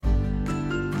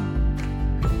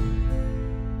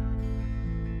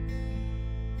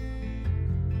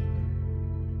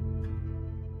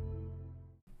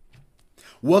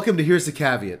Welcome to Here's the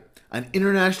Caveat, an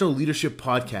international leadership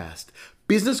podcast.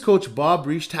 Business coach Bob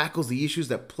Reich tackles the issues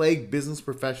that plague business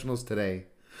professionals today.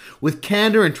 With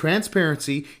candor and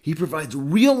transparency, he provides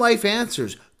real-life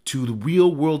answers to the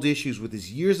real-world issues with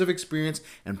his years of experience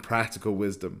and practical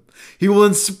wisdom. He will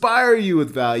inspire you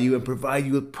with value and provide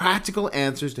you with practical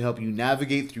answers to help you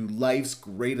navigate through life's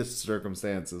greatest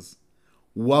circumstances.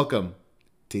 Welcome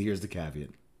to Here's the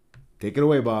Caveat. Take it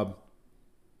away, Bob.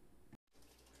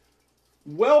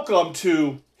 Welcome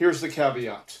to Here's the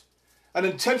Caveat, an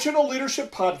intentional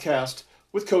leadership podcast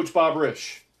with Coach Bob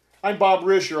Reich. I'm Bob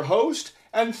Reich, your host,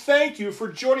 and thank you for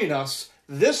joining us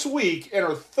this week in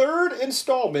our third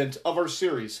installment of our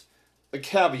series, The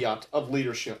Caveat of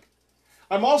Leadership.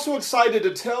 I'm also excited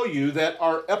to tell you that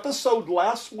our episode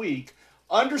last week,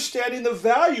 Understanding the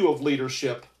Value of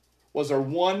Leadership, was our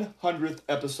 100th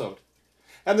episode.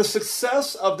 And the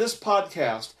success of this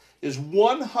podcast is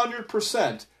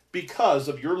 100% because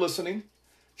of your listening,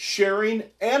 sharing,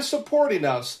 and supporting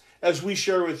us as we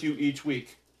share with you each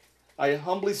week. I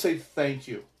humbly say thank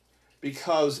you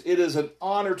because it is an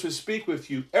honor to speak with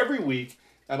you every week,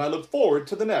 and I look forward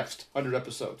to the next 100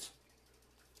 episodes.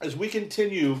 As we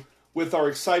continue with our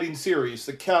exciting series,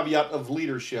 The Caveat of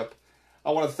Leadership,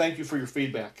 I want to thank you for your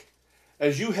feedback.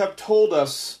 As you have told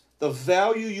us, the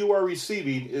value you are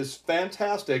receiving is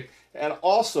fantastic and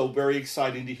also very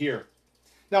exciting to hear.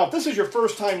 Now, if this is your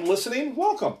first time listening,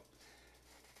 welcome.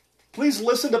 Please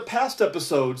listen to past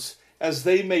episodes as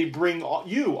they may bring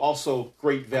you also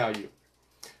great value.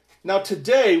 Now,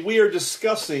 today we are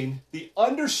discussing the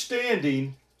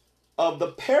understanding of the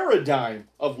paradigm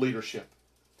of leadership.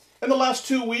 In the last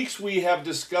 2 weeks, we have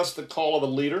discussed the call of a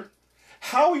leader,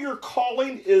 how your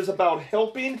calling is about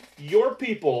helping your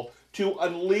people to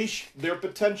unleash their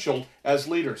potential as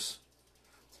leaders.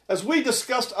 As we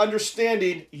discussed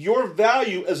understanding your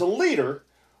value as a leader,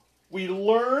 we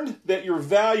learned that your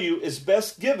value is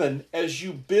best given as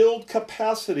you build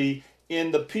capacity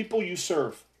in the people you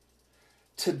serve.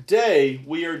 Today,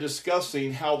 we are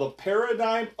discussing how the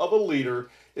paradigm of a leader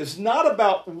is not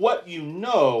about what you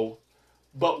know,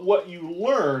 but what you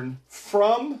learn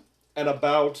from and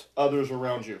about others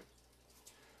around you.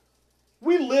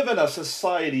 We live in a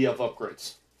society of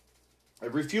upgrades.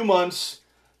 Every few months,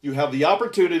 you have the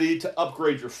opportunity to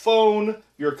upgrade your phone,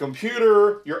 your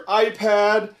computer, your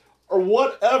iPad, or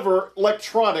whatever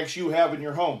electronics you have in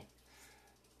your home.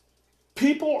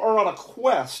 People are on a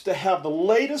quest to have the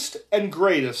latest and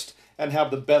greatest and have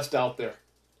the best out there.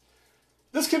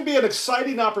 This can be an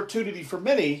exciting opportunity for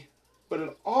many, but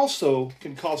it also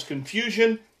can cause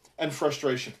confusion and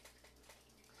frustration.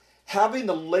 Having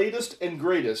the latest and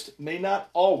greatest may not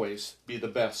always be the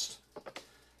best.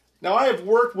 Now, I have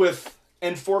worked with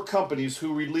and for companies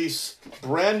who release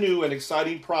brand new and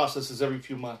exciting processes every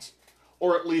few months,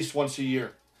 or at least once a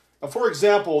year. Now, for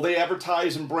example, they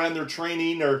advertise and brand their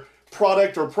training or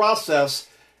product or process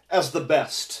as the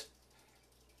best.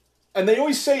 And they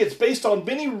always say it's based on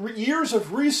many years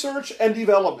of research and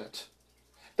development.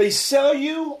 They sell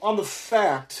you on the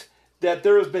fact that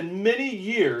there has been many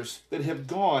years that have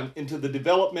gone into the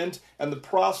development and the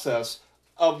process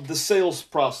of the sales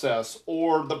process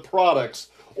or the products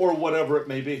or whatever it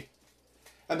may be.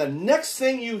 And the next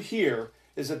thing you hear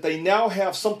is that they now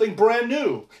have something brand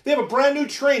new. They have a brand new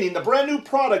training, a brand new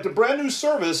product, a brand new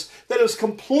service that is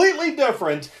completely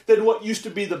different than what used to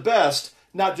be the best,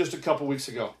 not just a couple weeks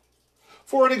ago.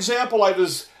 For an example, I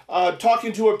was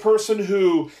talking to a person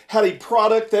who had a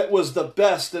product that was the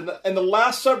best. And in the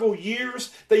last several years,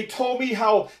 they told me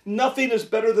how nothing is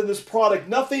better than this product.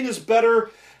 Nothing is better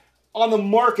on the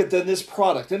market than this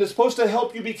product. And it's supposed to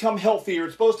help you become healthier.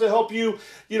 It's supposed to help you,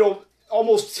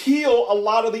 almost heal a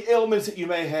lot of the ailments that you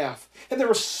may have. And they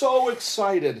were so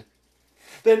excited.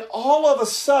 Then all of a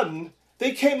sudden,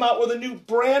 they came out with a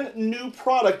brand new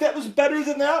product that was better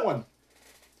than that one.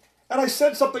 And I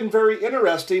said something very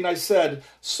interesting. I said,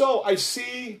 so I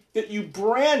see that you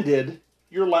rebranded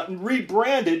your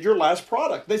last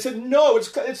product. They said, no,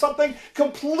 it's something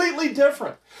completely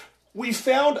different. We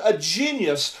found a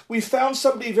genius. We found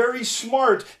somebody very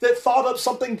smart that thought up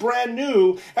something brand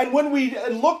new. And when we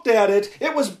looked at it,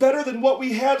 it was better than what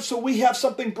we had. So we have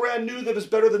something brand new that is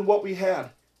better than what we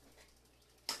had.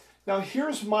 Now,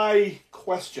 here's my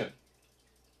question.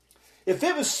 If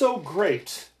it was so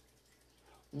great,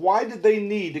 why did they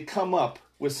need to come up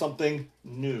with something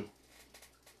new?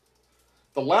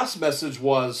 The last message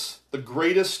was the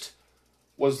greatest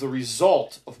was the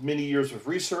result of many years of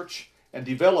research and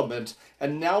development,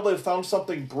 and now they've found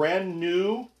something brand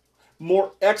new,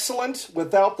 more excellent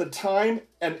without the time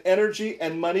and energy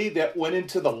and money that went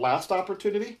into the last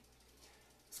opportunity?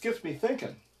 This gets me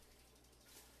thinking.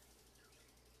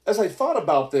 as I thought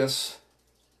about this,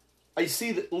 I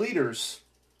see that leaders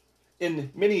in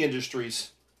many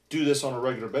industries do this on a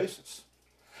regular basis.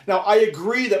 Now, I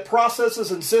agree that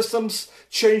processes and systems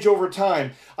change over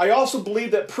time. I also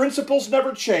believe that principles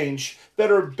never change that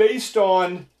are based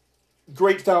on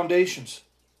great foundations.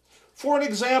 For an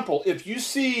example, if you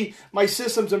see my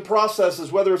systems and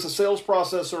processes, whether it's a sales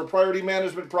process or a priority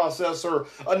management process or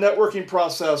a networking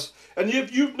process, and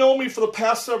you've known me for the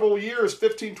past several years,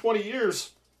 15, 20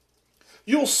 years,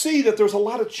 you'll see that there's a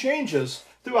lot of changes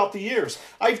throughout the years.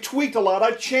 I've tweaked a lot,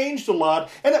 I've changed a lot,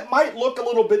 and it might look a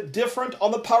little bit different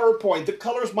on the PowerPoint. The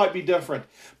colors might be different.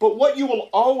 But what you will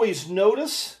always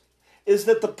notice is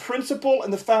that the principle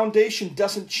and the foundation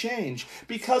doesn't change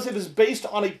because it is based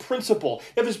on a principle.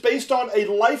 It is based on a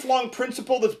lifelong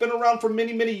principle that's been around for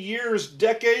many, many years,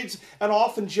 decades, and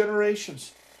often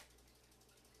generations.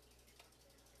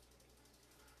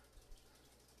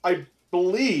 I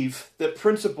believe that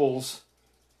principles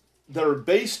that are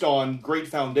based on great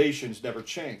foundations never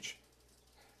change.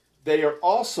 They are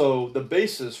also the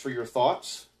basis for your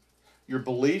thoughts, your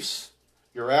beliefs,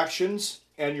 your actions,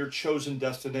 and your chosen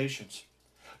destinations.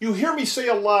 You hear me say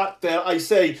a lot that I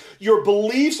say your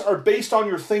beliefs are based on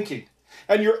your thinking,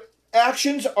 and your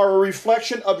actions are a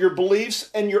reflection of your beliefs,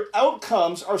 and your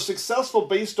outcomes are successful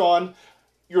based on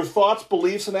your thoughts,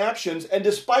 beliefs, and actions. And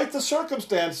despite the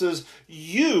circumstances,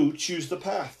 you choose the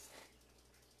path.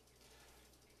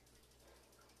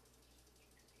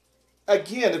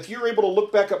 Again, if you're able to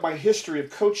look back at my history of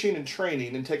coaching and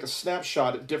training and take a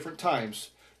snapshot at different times,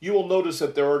 you will notice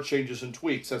that there are changes and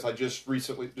tweaks, as I just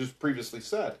previously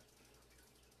said.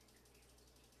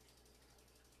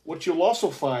 What you'll also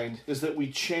find is that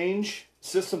we change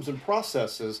systems and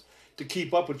processes to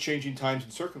keep up with changing times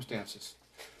and circumstances.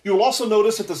 You'll also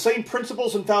notice that the same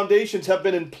principles and foundations have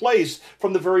been in place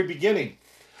from the very beginning.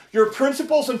 Your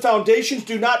principles and foundations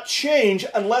do not change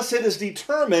unless it is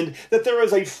determined that there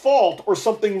is a fault or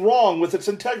something wrong with its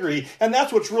integrity. And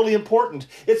that's what's really important.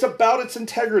 It's about its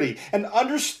integrity. And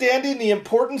understanding the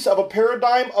importance of a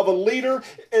paradigm of a leader,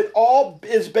 it all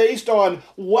is based on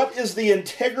what is the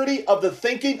integrity of the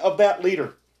thinking of that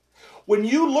leader. When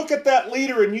you look at that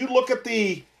leader and you look at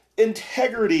the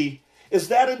integrity, is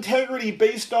that integrity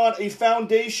based on a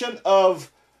foundation of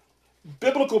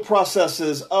biblical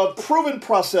processes, of proven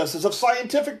processes, of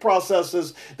scientific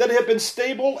processes that have been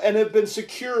stable and have been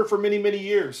secure for many, many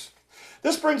years?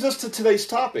 This brings us to today's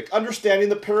topic, understanding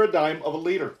the paradigm of a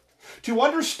leader. To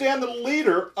understand the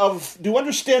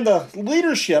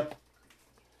leadership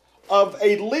of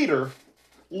a leader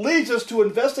leads us to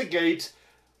investigate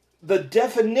the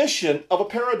definition of a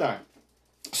paradigm.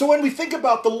 So when we think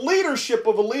about the leadership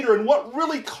of a leader and what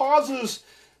really causes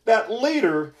that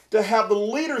leader to have the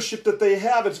leadership that they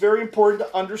have, it's very important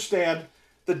to understand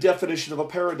the definition of a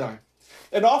paradigm.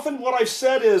 And often what I've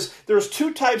said is there's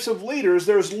two types of leaders.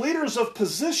 There's leaders of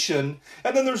position,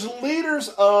 and then there's leaders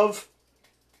of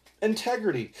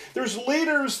integrity. There's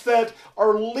leaders that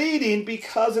are leading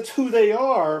because it's who they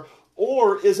are,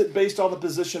 or is it based on the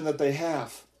position that they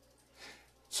have?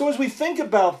 So as we think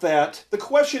about that, the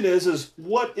question is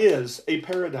what is a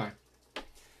paradigm?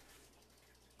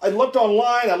 I looked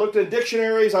online, I looked in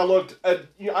dictionaries, I looked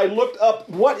up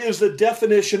what is the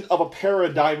definition of a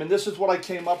paradigm, and this is what I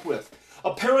came up with.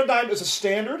 A paradigm is a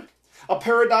standard, a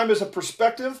paradigm is a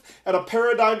perspective, and a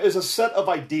paradigm is a set of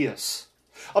ideas.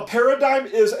 A paradigm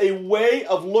is a way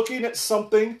of looking at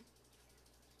something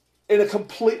in a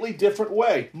completely different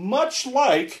way, much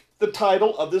like the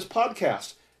title of this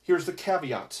podcast. Here's the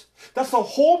caveat. That's the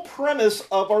whole premise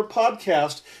of our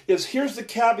podcast is here's the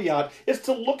caveat. It's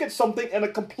to look at something in a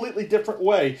completely different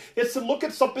way. It's to look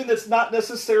at something that's not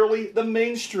necessarily the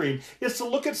mainstream. It's to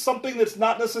look at something that's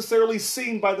not necessarily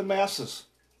seen by the masses.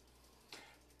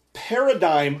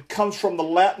 Paradigm comes from the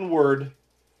Latin word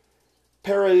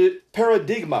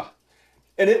paradigma,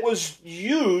 and it was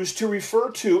used to refer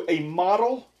to a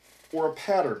model or a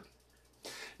pattern.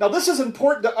 Now this is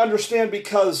important to understand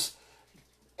because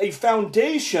a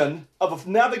foundation of a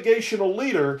navigational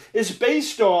leader is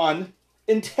based on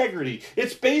integrity.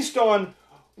 It's based on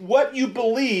what you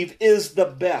believe is the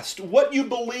best, what you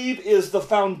believe is the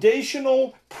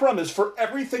foundational premise for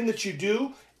everything that you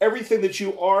do, everything that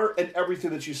you are, and everything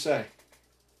that you say.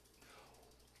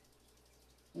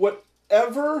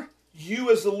 Whatever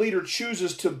you as the leader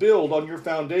chooses to build on your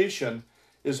foundation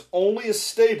is only as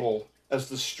stable as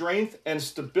the strength and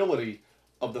stability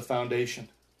of the foundation.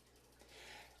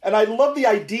 And I love the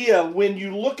idea when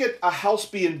you look at a house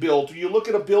being built, or you look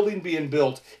at a building being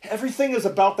built, everything is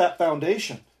about that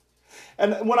foundation.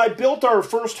 And when I built our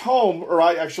first home,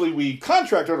 we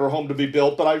contracted our home to be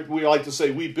built, but we like to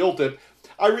say we built it,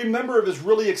 I remember it was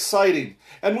really exciting.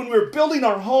 And when we were building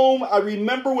our home, I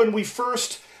remember when we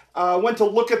first went to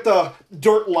look at the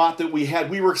dirt lot that we had.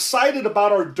 We were excited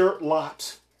about our dirt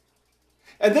lot.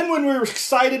 And then when we were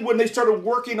excited when they started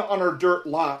working on our dirt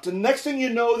lot. And next thing you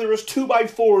know, there was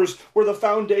 2x4s where the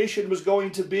foundation was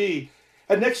going to be.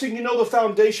 And next thing you know, the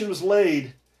foundation was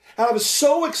laid. And I was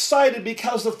so excited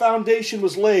because the foundation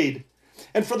was laid.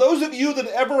 And for those of you that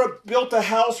ever built a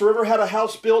house or ever had a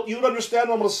house built, you would understand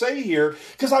what I'm going to say here.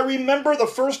 Because I remember the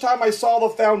first time I saw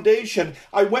the foundation,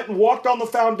 I went and walked on the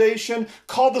foundation,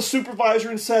 called the supervisor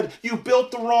and said, "You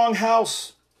built the wrong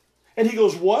house." And he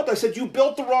goes, "What?" I said, "You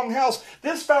built the wrong house.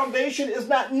 This foundation is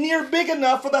not near big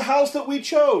enough for the house that we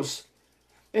chose."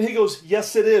 And he goes,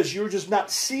 "Yes, it is. You're just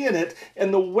not seeing it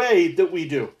in the way that we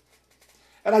do."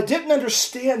 And I didn't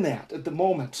understand that at the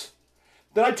moment.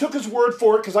 Then I took his word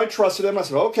for it because I trusted him. I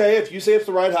said, "Okay, if you say it's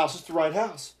the right house, it's the right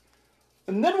house."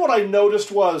 And then what I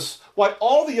noticed was, while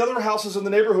all the other houses in the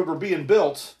neighborhood were being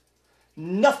built,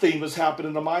 nothing was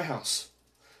happening to my house.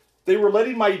 They were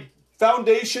letting my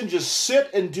foundation just sit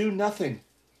and do nothing.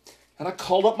 And I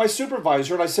called up my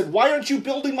supervisor and I said, "Why aren't you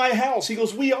building my house?" He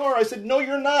goes, "We are." I said, "No,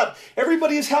 you're not.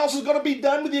 Everybody's house is going to be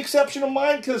done with the exception of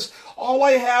mine because all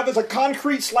I have is a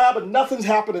concrete slab and nothing's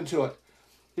happening to it."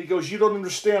 He goes, "You don't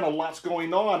understand. A lot's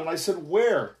going on." And I said,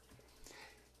 "Where?"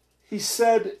 He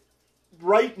said,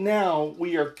 "Right now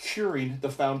we are curing the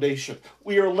foundation.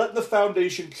 We are letting the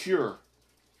foundation cure."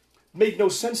 It made no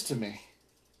sense to me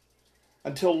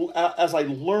until as I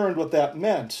learned what that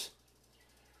meant.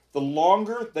 The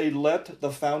longer they let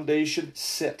the foundation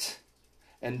sit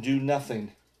and do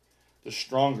nothing, the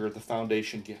stronger the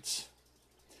foundation gets.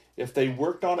 If they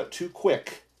worked on it too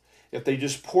quick, if they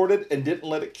just poured it and didn't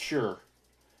let it cure,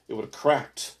 it would have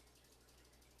cracked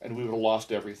and we would have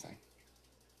lost everything.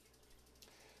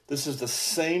 This is the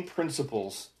same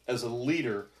principles as a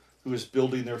leader who is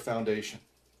building their foundation.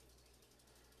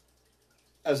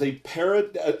 As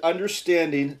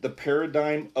understanding the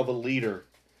paradigm of a leader,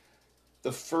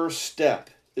 the first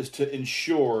step is to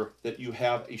ensure that you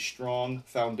have a strong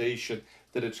foundation,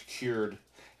 that it's cured.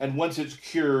 And once it's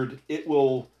cured, it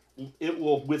will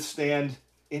withstand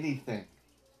anything.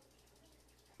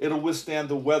 It'll withstand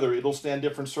the weather. It'll stand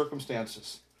different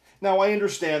circumstances. Now, I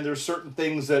understand there's certain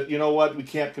things that, we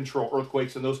can't control,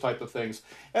 earthquakes and those type of things.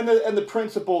 And the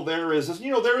principle there is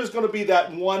there is going to be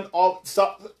that one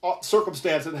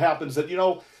circumstance that happens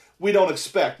that, we don't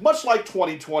expect. Much like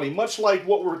 2020, much like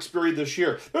what we're experiencing this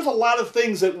year. There's a lot of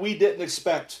things that we didn't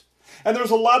expect. And there's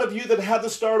a lot of you that had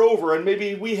to start over, and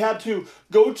maybe we had to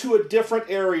go to a different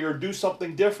area or do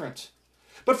something different.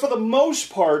 But for the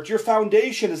most part, your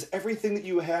foundation is everything that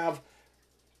you have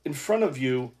in front of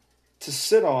you to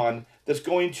sit on that's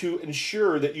going to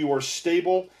ensure that you are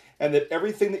stable and that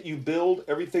everything that you build,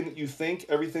 everything that you think,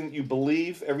 everything that you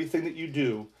believe, everything that you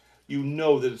do, you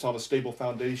know that it's on a stable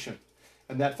foundation.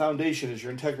 And that foundation is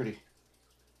your integrity.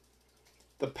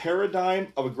 The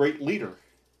paradigm of a great leader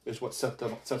is what sets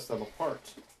them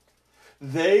apart.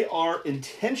 They are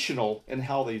intentional in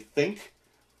how they think,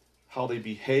 how they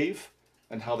behave,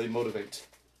 and how they motivate.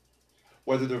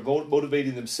 Whether they're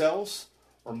motivating themselves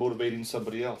or motivating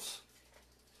somebody else.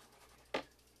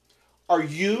 Are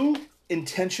you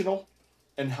intentional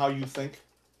in how you think?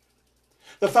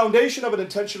 The foundation of an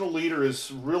intentional leader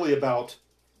is really about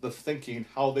the thinking,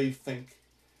 how they think.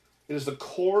 It is the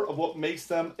core of what makes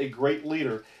them a great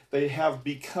leader. They have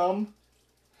become,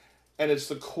 and it's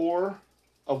the core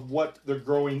of what they're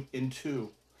growing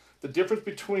into. The difference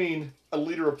between a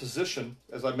leader of position,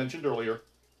 as I mentioned earlier,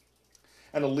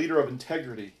 and a leader of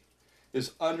integrity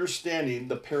is understanding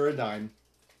the paradigm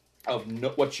of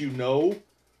what you know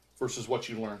versus what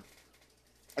you learn.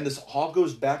 And this all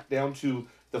goes back down to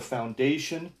the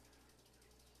foundation,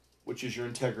 which is your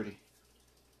integrity.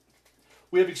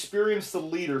 We have experienced the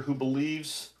leader who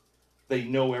believes they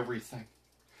know everything.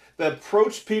 They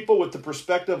approach people with the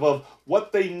perspective of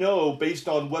what they know based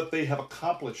on what they have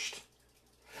accomplished.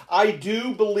 I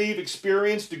do believe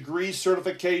experience, degrees,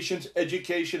 certifications,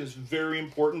 education is very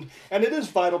important, and it is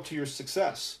vital to your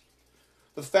success.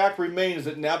 The fact remains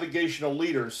that navigational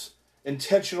leaders,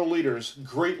 intentional leaders,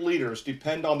 great leaders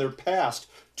depend on their past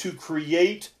to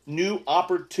create new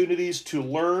opportunities to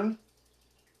learn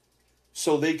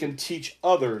so they can teach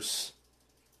others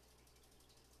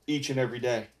each and every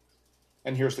day.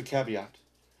 And here's the caveat.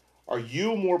 Are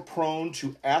you more prone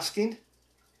to asking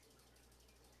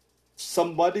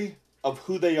somebody of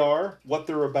who they are, what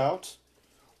they're about,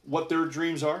 what their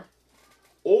dreams are?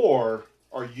 Or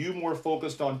are you more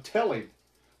focused on telling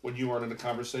when you are in a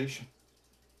conversation?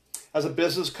 As a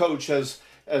business coach, as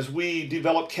as we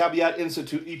develop Caveat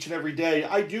Institute each and every day,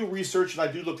 I do research and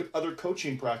I do look at other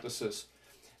coaching practices.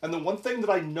 And the one thing that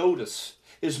I notice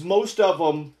is most of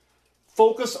them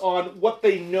focus on what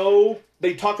they know.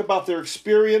 They talk about their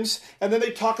experience, and then they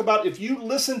talk about, if you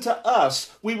listen to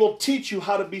us, we will teach you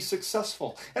how to be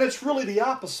successful. And it's really the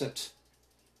opposite.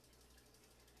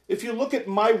 If you look at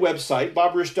my website,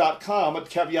 bobrish.com, at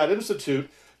Caveat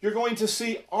Institute, you're going to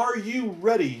see, are you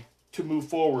ready to move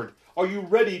forward? Are you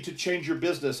ready to change your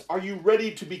business? Are you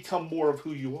ready to become more of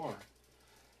who you are?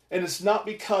 And it's not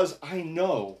because I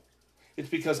know. It's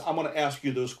because I'm going to ask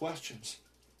you those questions.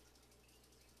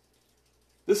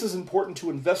 This is important to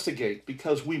investigate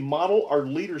because we model our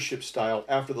leadership style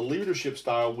after the leadership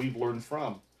style we've learned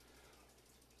from.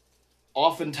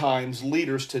 Oftentimes,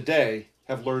 leaders today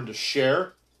have learned to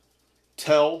share,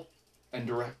 tell, and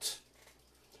direct.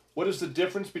 What is the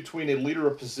difference between a leader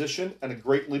of position and a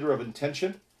great leader of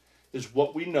intention? Is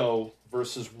what we know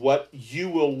versus what you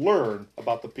will learn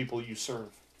about the people you serve.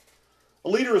 A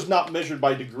leader is not measured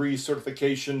by degrees,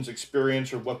 certifications,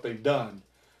 experience, or what they've done,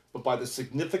 but by the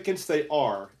significance they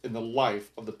are in the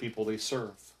life of the people they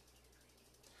serve.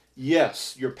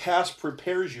 Yes, your past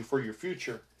prepares you for your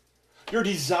future. Your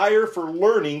desire for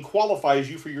learning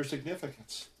qualifies you for your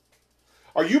significance.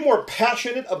 Are you more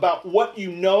passionate about what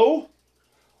you know,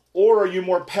 or are you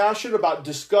more passionate about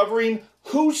discovering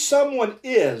who someone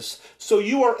is so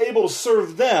you are able to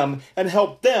serve them and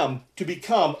help them to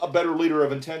become a better leader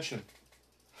of intention?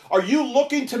 Are you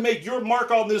looking to make your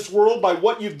mark on this world by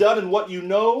what you've done and what you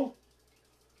know?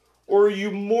 Or are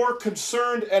you more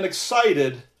concerned and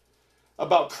excited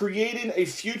about creating a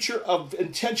future of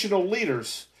intentional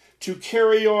leaders to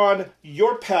carry on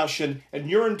your passion and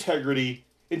your integrity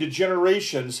into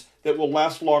generations that will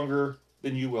last longer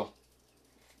than you will?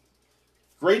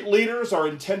 Great leaders are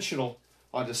intentional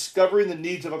on discovering the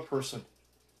needs of a person.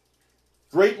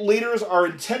 Great leaders are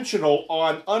intentional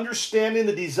on understanding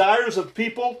the desires of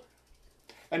people,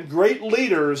 and great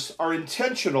leaders are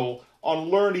intentional on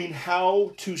learning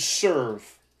how to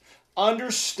serve,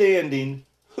 understanding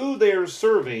who they are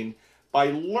serving by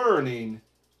learning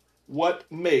what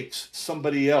makes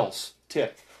somebody else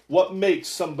tick, what makes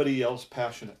somebody else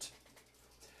passionate.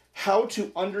 How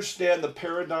to understand the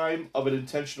paradigm of an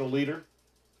intentional leader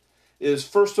is,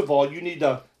 first of all, you need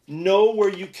to know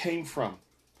where you came from.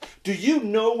 Do you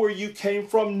know where you came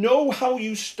from? Know how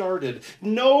you started.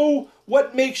 Know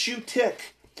what makes you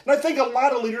tick. And I think a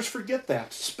lot of leaders forget that,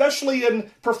 especially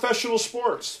in professional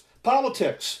sports,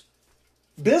 politics,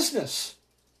 business.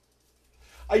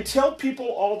 I tell people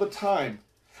all the time,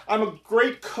 I'm a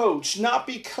great coach, not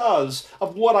because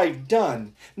of what I've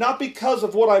done, not because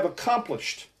of what I've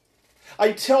accomplished.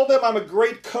 I tell them I'm a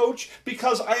great coach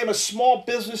because I am a small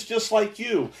business just like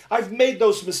you. I've made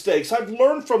those mistakes. I've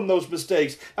learned from those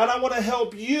mistakes. And I want to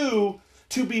help you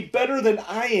to be better than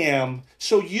I am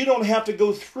so you don't have to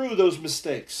go through those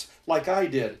mistakes like I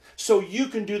did. So you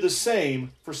can do the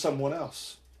same for someone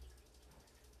else.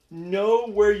 Know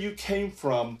where you came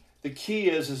from. The key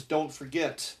is don't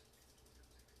forget.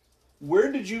 Where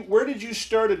did you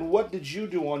start and what did you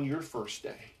do on your first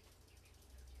day?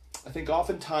 I think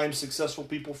oftentimes successful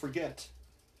people forget.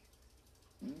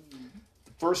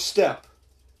 The first step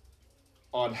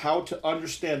on how to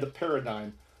understand the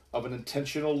paradigm of an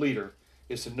intentional leader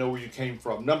is to know where you came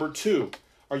from. Number 2,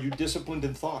 are you disciplined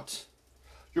in thoughts?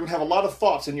 You're going to have a lot of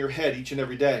thoughts in your head each and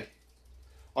every day.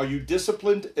 Are you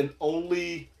disciplined in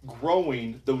only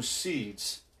growing those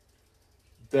seeds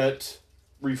that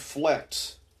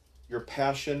reflect your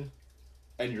passion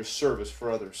and your service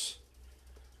for others?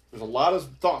 There's a lot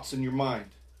of thoughts in your mind.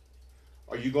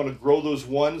 Are you going to grow those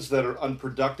ones that are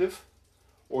unproductive?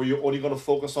 Or are you only going to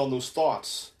focus on those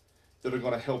thoughts that are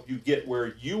going to help you get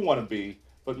where you want to be,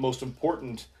 but most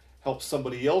important, help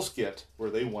somebody else get where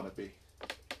they want to be?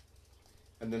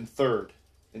 And then third,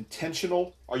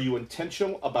 intentional. Are you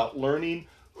intentional about learning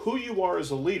who you are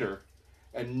as a leader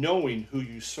and knowing who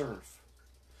you serve?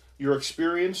 Your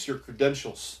experience, your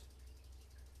credentials,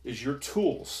 is your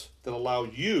tools that allow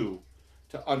you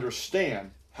to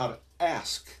understand how to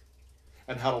ask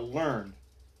and how to learn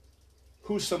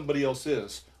who somebody else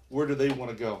is. Where do they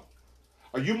want to go?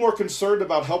 Are you more concerned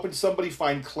about helping somebody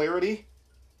find clarity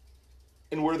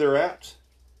in where they're at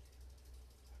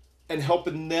and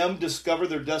helping them discover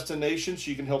their destination so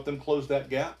you can help them close that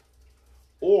gap?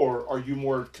 Or are you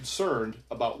more concerned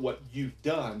about what you've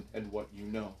done and what you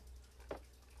know?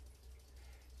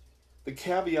 The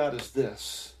caveat is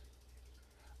this: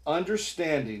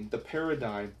 understanding the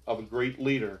paradigm of a great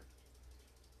leader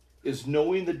is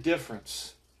knowing the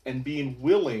difference and being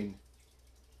willing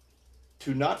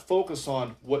to not focus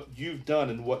on what you've done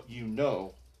and what you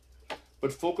know,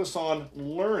 but focus on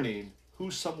learning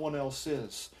who someone else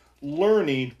is,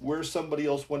 learning where somebody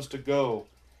else wants to go,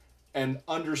 and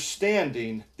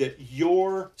understanding that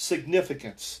your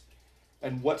significance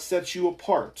and what sets you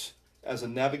apart as a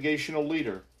navigational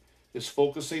leader is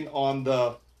focusing on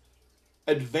the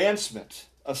advancement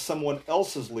of someone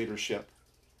else's leadership,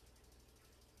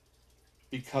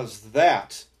 because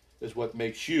that is what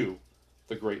makes you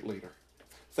the great leader.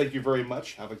 Thank you very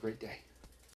much. Have a great day.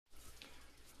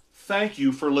 Thank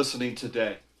you for listening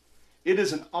today. It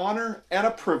is an honor and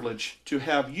a privilege to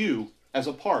have you as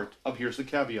a part of Here's the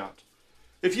Caveat.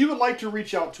 If you would like to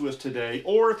reach out to us today,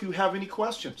 or if you have any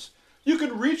questions, you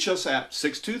can reach us at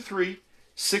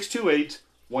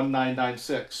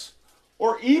 623-628-1996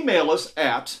 or email us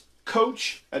at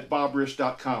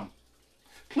coach@bobrish.com.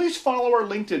 Please follow our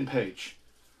LinkedIn page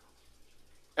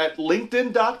at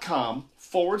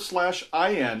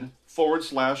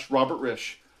linkedin.com/in/Robert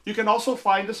Risch. You can also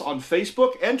find us on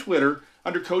Facebook and Twitter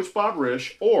under Coach Bob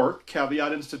Risch or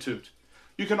Caveat Institute.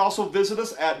 You can also visit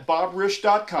us at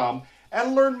bobrisch.com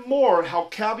and learn more how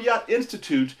Caveat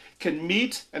Institute can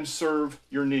meet and serve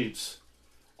your needs.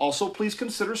 Also, please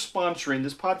consider sponsoring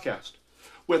this podcast.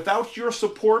 Without your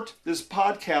support, this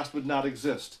podcast would not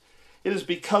exist. It is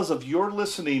because of your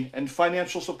listening and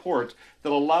financial support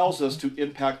that allows us to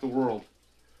impact the world.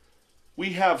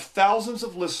 We have thousands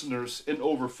of listeners in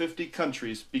over 50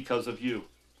 countries because of you.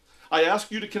 I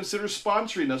ask you to consider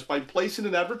sponsoring us by placing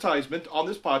an advertisement on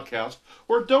this podcast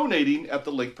or donating at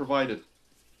the link provided.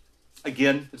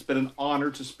 Again, it's been an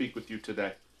honor to speak with you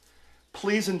today.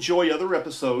 Please enjoy other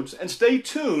episodes and stay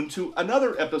tuned to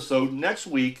another episode next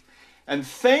week. And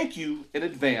thank you in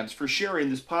advance for sharing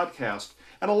this podcast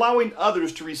and allowing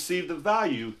others to receive the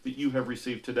value that you have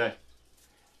received today.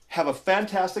 Have a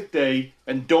fantastic day,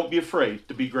 and don't be afraid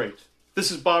to be great.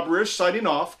 This is Bob Risch signing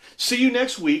off. See you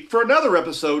next week for another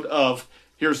episode of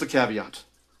Here's the Caveat.